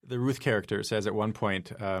the Ruth character says at one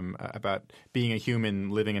point about being a human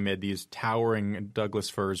living amid these towering Douglas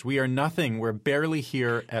firs, we are nothing. We're barely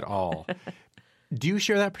here at all. Do you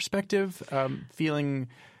share that perspective, feeling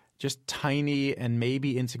just tiny and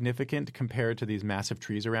maybe insignificant compared to these massive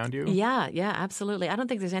trees around you? Yeah, absolutely. I don't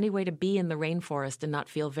think there's any way to be in the rainforest and not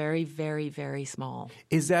feel very, very, very small.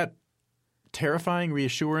 Is that terrifying,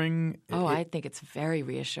 reassuring? Oh, I think it's very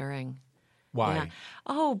reassuring. Why? Yeah.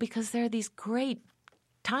 Oh, because there are these great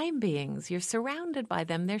time beings. You're surrounded by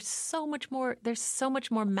them. They're so much more. They're so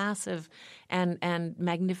much more massive and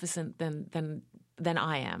magnificent than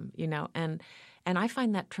I am. And I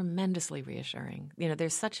find that tremendously reassuring.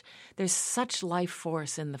 There's such life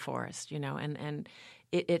force in the forest. And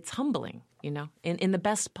it's humbling. In the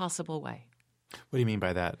best possible way. What do you mean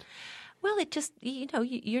by that? Well, it just,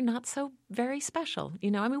 you're not so very special.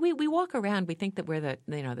 I mean, we walk around, we think that we're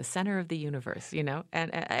the center of the universe,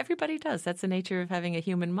 and everybody does. That's the nature of having a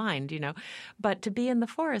human mind, But to be in the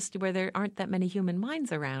forest where there aren't that many human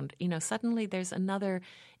minds around, suddenly there's another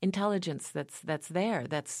intelligence that's there,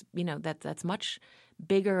 that's much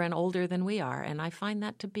bigger and older than we are. And I find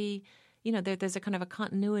that to be, there's a kind of a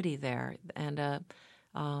continuity there and a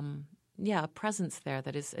presence there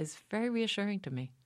that is very reassuring to me.